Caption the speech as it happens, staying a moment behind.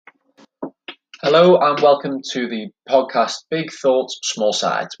Hello and welcome to the podcast Big Thoughts, Small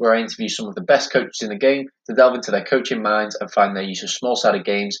Sides, where I interview some of the best coaches in the game to delve into their coaching minds and find their use of small-sided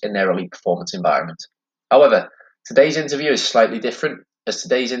games in their elite performance environment. However, today's interview is slightly different, as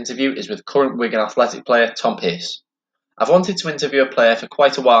today's interview is with current Wigan Athletic player Tom Pearce. I've wanted to interview a player for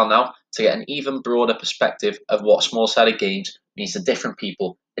quite a while now to get an even broader perspective of what small-sided games means to different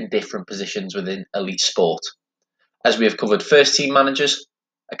people in different positions within elite sport, as we have covered first team managers,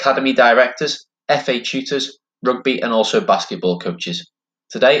 academy directors, FA tutors, rugby and also basketball coaches.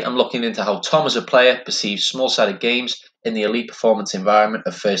 Today I'm looking into how Tom as a player perceives small-sided games in the elite performance environment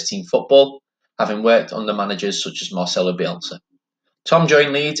of first team football, having worked under managers such as Marcelo Bielsa. Tom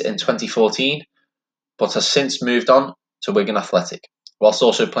joined Leeds in 2014 but has since moved on to Wigan Athletic, whilst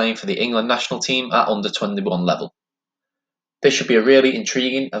also playing for the England national team at under 21 level. This should be a really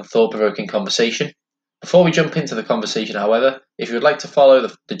intriguing and thought-provoking conversation. Before we jump into the conversation, however, if you would like to follow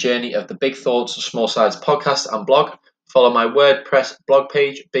the journey of the Big Thoughts, Small Sides podcast and blog, follow my WordPress blog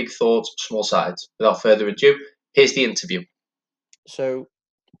page, Big Thoughts, Small Sides. Without further ado, here's the interview. So,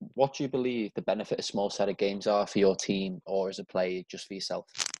 what do you believe the benefit of small-sided games are for your team or as a player, just for yourself?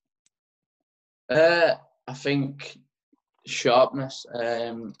 I think sharpness.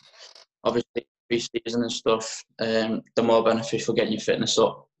 Obviously, pre-season and stuff. The more beneficial getting your fitness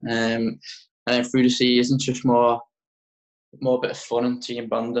up. And then through the season, just more bit of fun and team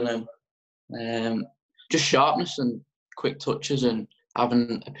bonding and just sharpness and quick touches and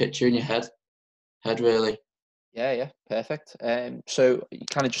having a picture in your head really. Yeah, perfect. So you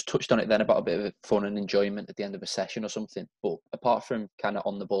kind of just touched on it then about a bit of fun and enjoyment at the end of a session or something. But apart from kind of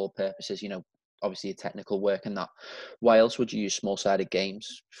on the ball purposes, obviously your technical work and that, why else would you use small-sided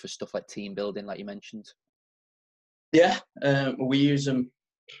games for stuff like team building, like you mentioned? Yeah, we use them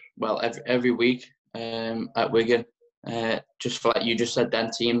every week at Wigan. Just for, like you just said, then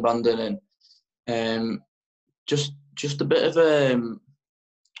team bonding and just a bit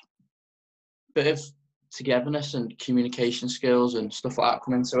of togetherness and communication skills and stuff like that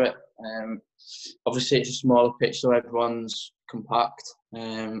come into it. Obviously, it's a smaller pitch, so everyone's compact.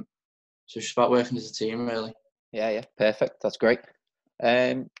 So it's just about working as a team, really. Yeah, perfect. That's great.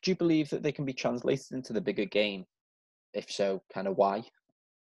 Do you believe that they can be translated into the bigger game? If so, kind of why?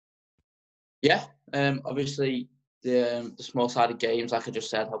 Yeah, obviously the small-sided games, like I just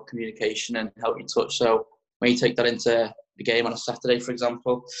said, help communication and help you touch. So when you take that into the game on a Saturday, for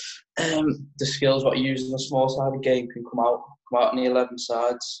example, the skills what you use in a small-sided game can come out in the 11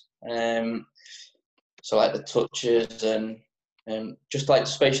 sides. So like the touches and just like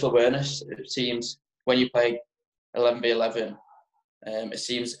spatial awareness. It seems when you play 11v11, it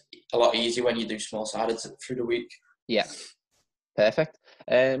seems a lot easier when you do small-sided through the week. Yeah, perfect.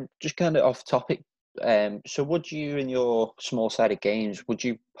 Just kind of off topic. So would you, in your small-sided games, would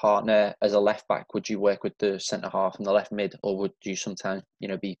you partner as a left back? Would you work with the centre half and the left mid, or would you sometimes,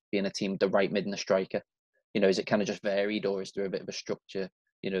 be in a team with the right mid and the striker? Is it kind of just varied, or is there a bit of a structure?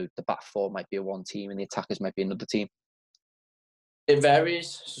 The back four might be a one team and the attackers might be another team. It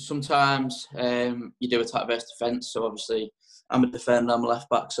varies. So sometimes you do attack versus defence. So obviously, I'm a defender. I'm a left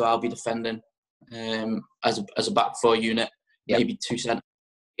back, so I'll be defending as a back four unit. Yep. Maybe two centre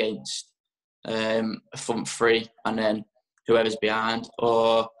against a front three, and then whoever's behind.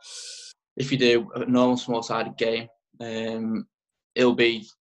 Or if you do a normal small-sided game, it'll be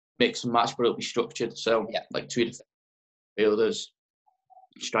mix and match, but it'll be structured. So like two defenders,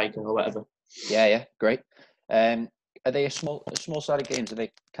 striker or whatever. Yeah, great. Are they a small-sided games? Are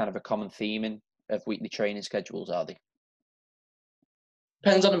they kind of a common theme of weekly training schedules? Are they?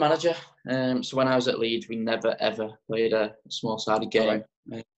 Depends on the manager. So when I was at Leeds, we never ever played a small-sided game.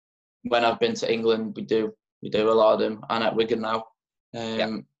 Right. When I've been to England, we do a lot of them, and at Wigan now,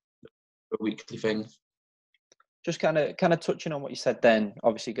 a weekly thing. Just kind of touching on what you said then.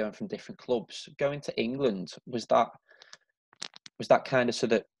 Obviously, going from different clubs, going to England, was that kind of so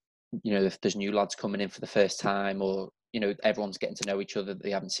that if there's new lads coming in for the first time, or everyone's getting to know each other,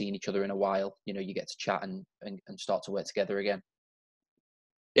 they haven't seen each other in a while. You get to chat and start to work together again.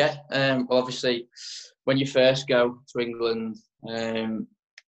 Yeah, well, obviously, when you first go to England,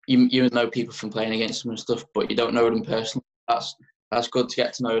 you know people from playing against them and stuff, but you don't know them personally. That's good to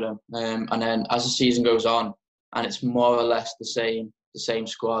get to know them. And then as the season goes on, and it's more or less the same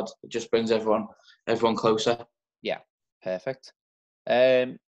squad, it just brings everyone closer. Yeah, perfect.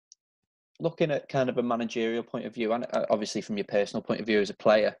 Looking at kind of a managerial point of view, and obviously from your personal point of view as a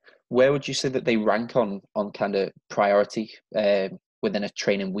player, where would you say that they rank on kind of priority within a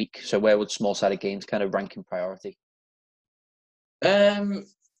training week? So where would small-sided games kind of rank in priority? I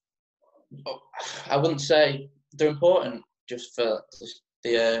wouldn't say they're important just for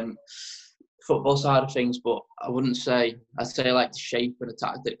the football side of things, but I'd say like the shape and the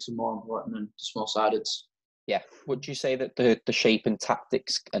tactics are more important than the small-sided. Yeah. Would you say that the shape and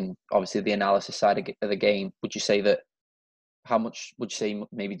tactics and obviously the analysis side of the game, would you say that how much would you say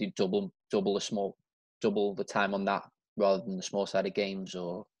maybe do double the time on that rather than the small-sided games,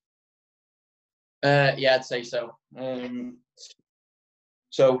 or? Yeah, I'd say so.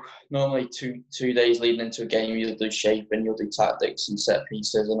 So normally two days leading into a game, you'll do shape and you'll do tactics and set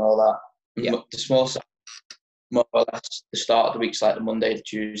pieces and all that. Yeah. The small side, more or less, the start of the week's like the Monday to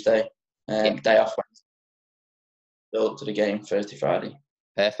Tuesday, Yeah. day off Wednesday, build up to the game Thursday, Friday.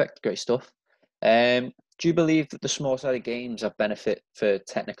 Perfect, great stuff. Do you believe that the small-sided games have benefit for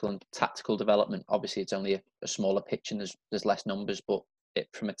technical and tactical development? Obviously, it's only a smaller pitch and there's less numbers, but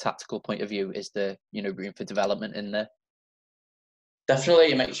from a tactical point of view, is there room for development in there?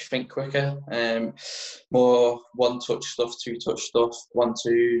 Definitely, it makes you think quicker. More one-touch stuff, two-touch stuff,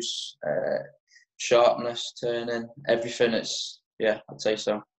 one-twos, sharpness, turning, everything. I'd say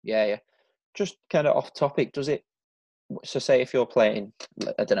so. Yeah. Just kind of off topic, does it? So say if you're playing,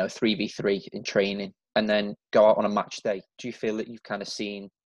 I don't know, 3v3 in training and then go out on a match day, do you feel that you've kind of seen,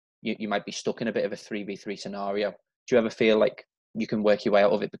 you might be stuck in a bit of a 3v3 scenario? Do you ever feel like you can work your way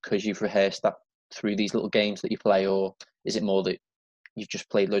out of it because you've rehearsed that through these little games that you play, or is it more that you've just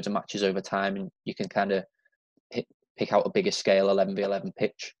played loads of matches over time and you can kind of pick out a bigger scale 11v11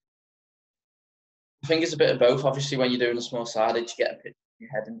 pitch? I think it's a bit of both. Obviously, when you're doing a small sided, you get a bit in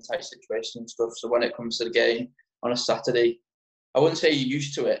your head in tight situations and stuff. So when it comes to the game on a Saturday, I wouldn't say you're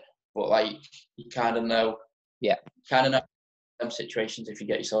used to it, but like you kind of know. Yeah. Kind of know them situations if you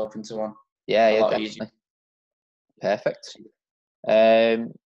get yourself into one. Yeah, definitely. Easier. Perfect.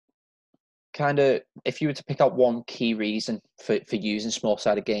 Kind of, if you were to pick out one key reason for using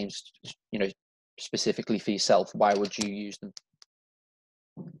small-sided games, specifically for yourself, why would you use them?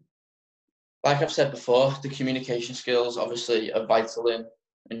 Like I've said before, the communication skills obviously are vital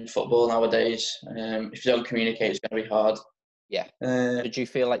in football nowadays. If you don't communicate, it's going to be hard. Yeah. Did you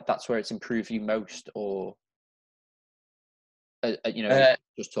feel like that's where it's improved you most, or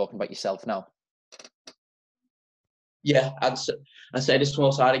just talking about yourself now? Yeah, I'd say the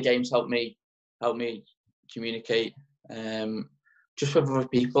small-sided games help me communicate just with other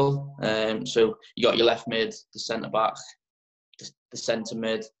people. So you got your left mid, the centre back, the centre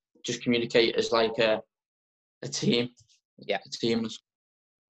mid. Just communicate as like a team. Yeah, a team.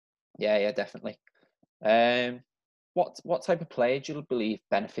 Yeah, definitely. What type of player do you believe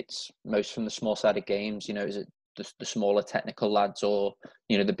benefits most from the small-sided games? Is it the smaller technical lads, or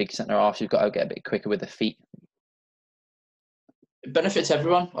the big centre halves who've got to get a bit quicker with their feet? It benefits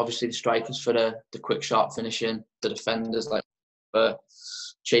everyone. Obviously, the strikers for the quick, sharp finishing. The defenders like for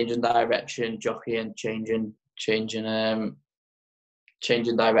changing direction, jockeying, changing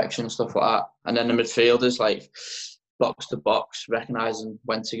direction and stuff like that. And then the midfielders like box to box, recognising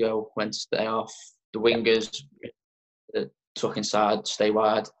when to go, when to stay off. The wingers tuck inside, stay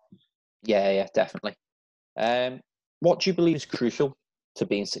wide. Yeah, definitely. What do you believe is crucial to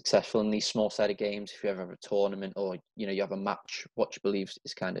being successful in these small-sided games? If you ever have a tournament or you have a match, what do you believe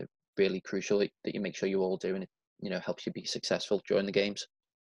is kind of really crucial that you make sure you all do, and it helps you be successful during the games?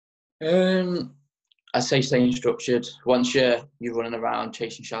 I'd say staying structured. Once you're running around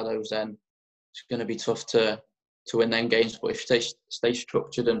chasing shadows, then it's going to be tough to win them games. But if you stay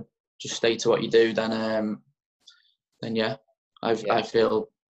structured and just stay to what you do, then yeah, I feel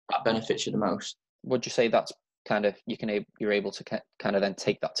that benefits you the most. Would you say that's kind of you're able to kind of then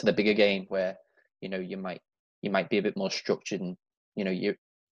take that to the bigger game where you might be a bit more structured, and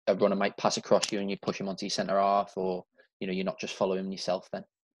a runner might pass across you and you push him onto your centre half, or you're not just following yourself then?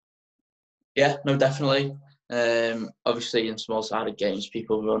 Yeah, no, definitely. Obviously, in small-sided games,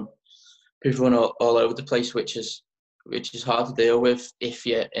 people run all over the place, which is hard to deal with if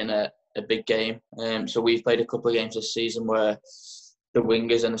you're in a big game. So we've played a couple of games this season where the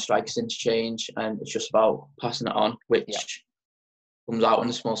wingers and the strikers interchange, and it's just about passing it on, which comes out in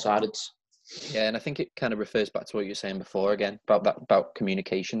the small-sided. Yeah, and I think it kind of refers back to what you were saying before again about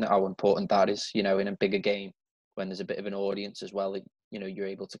communication, how important that is. In a bigger game when there's a bit of an audience as well, you're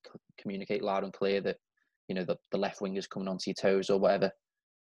able to communicate loud and clear that the left winger's coming onto your toes or whatever.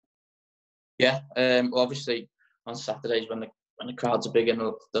 Yeah, well, obviously on Saturdays when the crowds are big and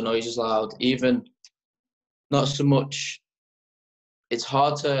the noise is loud, even not so much. It's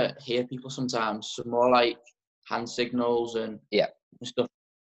hard to hear people sometimes. So more like hand signals and stuff.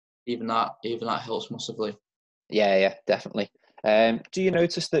 Even that helps massively. Yeah, definitely. Do you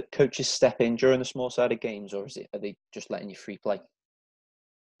notice that coaches step in during the small-sided games, or are they just letting you free play?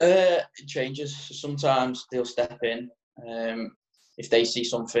 It changes. Sometimes they'll step in. if they see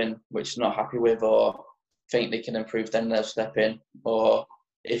something which they're not happy with or think they can improve, then they'll step in. Or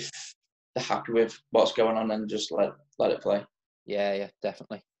if they're happy with what's going on, then just let it play. Yeah,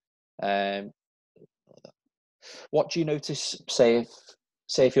 definitely. What do you notice, say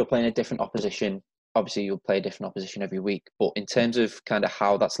if you're playing a different opposition, obviously you'll play a different opposition every week, but in terms of kind of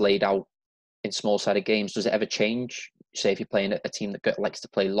how that's laid out in small-sided games, does it ever change? Say if you're playing a team that likes to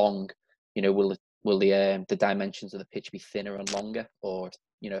play long, will the dimensions of the pitch be thinner and longer? Or,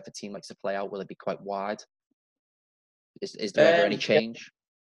 if a team likes to play out, will it be quite wide? Is there ever any change?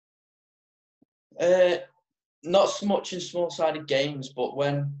 Not so much in small-sided games, but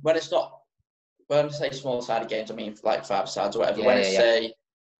when it's not, when I say small-sided games, I mean like 5 sides or whatever. When it's say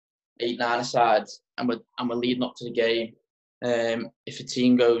 8-9 sides, and we're leading up to the game, if a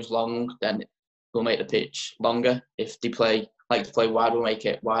team goes long, then we'll make the pitch longer. If they like to play wide, we'll make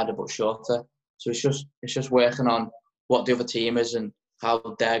it wider but shorter. So it's just working on what the other team is and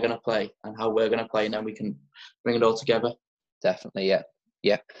how they're going to play and how we're going to play, and then we can bring it all together. Definitely,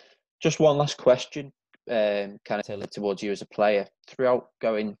 yeah. Just one last question, kind of tailored towards you as a player. Throughout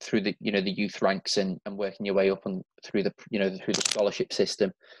going through the the youth ranks and working your way up through the through the scholarship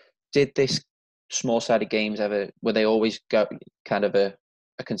system, did this small-sided games were they always kind of a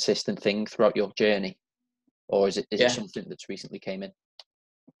consistent thing throughout your journey, or is it something that's recently came in?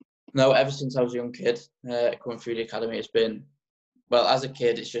 No, ever since I was a young kid, coming through the academy, it's been, well, as a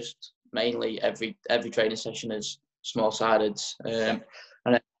kid, it's just mainly every training session is small-sided, and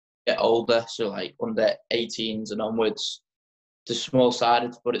then get older, so like under 18s and onwards, the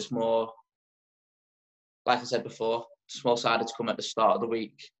small-sided, but it's more, like I said before, small-sided to come at the start of the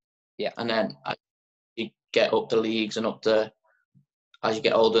week, and then as you get up the leagues and as you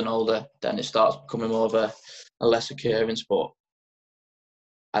get older and older, then it starts becoming more of a less occurrence, but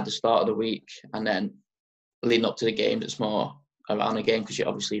at the start of the week and then leading up to the game, it's more around the game because you're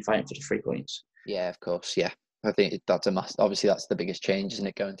obviously fighting for the 3 points. Yeah, of course. Yeah, I think that's obviously that's the biggest change, isn't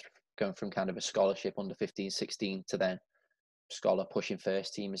it? Going from kind of a scholarship under 15, 16 to then scholar pushing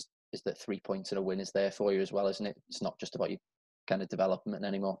first team is that 3 points and a win is there for you as well, isn't it? It's not just about your kind of development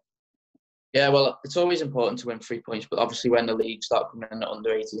anymore. Yeah, well, it's always important to win 3 points, but obviously when the league start coming in at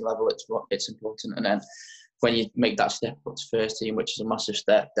under 18 level, it's important. And then when you make that step up to first team, which is a massive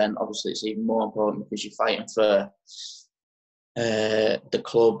step, then obviously it's even more important because you're fighting for the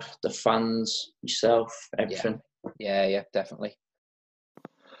club, the fans, yourself, everything. Yeah, definitely.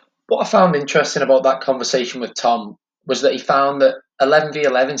 What I found interesting about that conversation with Tom was that he found that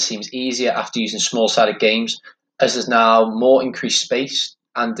 11v11 seems easier after using small-sided games, as there's now more increased space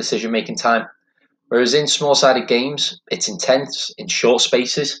and decision-making time. Whereas in small-sided games, it's intense in short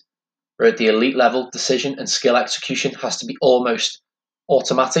spaces, where at the elite level, decision and skill execution has to be almost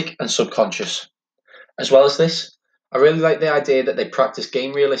automatic and subconscious. As well as this, I really like the idea that they practice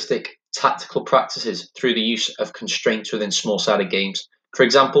game-realistic tactical practices through the use of constraints within small-sided games. For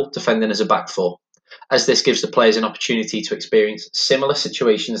example, defending as a back four, as this gives the players an opportunity to experience similar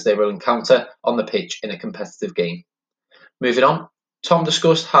situations they will encounter on the pitch in a competitive game. Moving on, Tom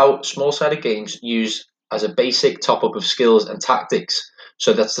discussed how small-sided games use as a basic top-up of skills and tactics.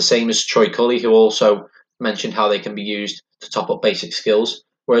 So that's the same as Troy Cully, who also mentioned how they can be used to top up basic skills,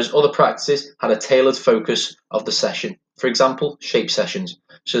 whereas other practices had a tailored focus of the session. For example, shape sessions.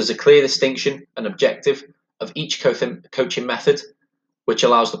 So there's a clear distinction and objective of each coaching method, which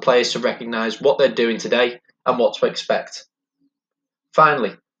allows the players to recognise what they're doing today and what to expect.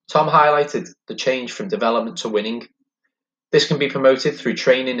 Finally, Tom highlighted the change from development to winning. This can be promoted through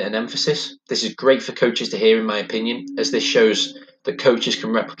training and emphasis. This is great for coaches to hear, in my opinion, as this shows that coaches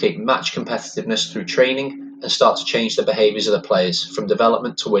can replicate match competitiveness through training and start to change the behaviours of the players from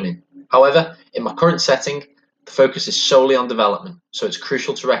development to winning. However, in my current setting, the focus is solely on development, so it's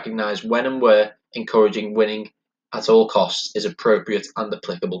crucial to recognise when and where encouraging winning at all costs is appropriate and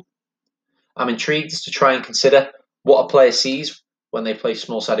applicable. I'm intrigued to try and consider what a player sees when they play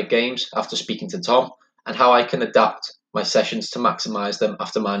small-sided games after speaking to Tom, and how I can adapt my sessions to maximise them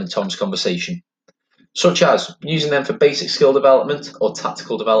after mine and Tom's conversation, such as using them for basic skill development or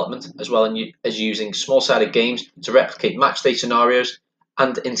tactical development, as well as using small-sided games to replicate matchday scenarios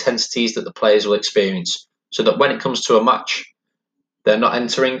and intensities that the players will experience, so that when it comes to a match, they're not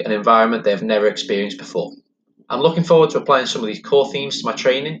entering an environment they have never experienced before. I'm looking forward to applying some of these core themes to my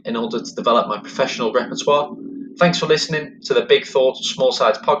training in order to develop my professional repertoire. Thanks for listening to the Big Thoughts Small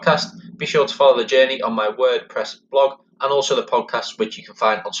Sides podcast. Be sure to follow the journey on my WordPress blog and also the podcast, which you can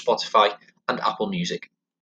find on Spotify and Apple Music.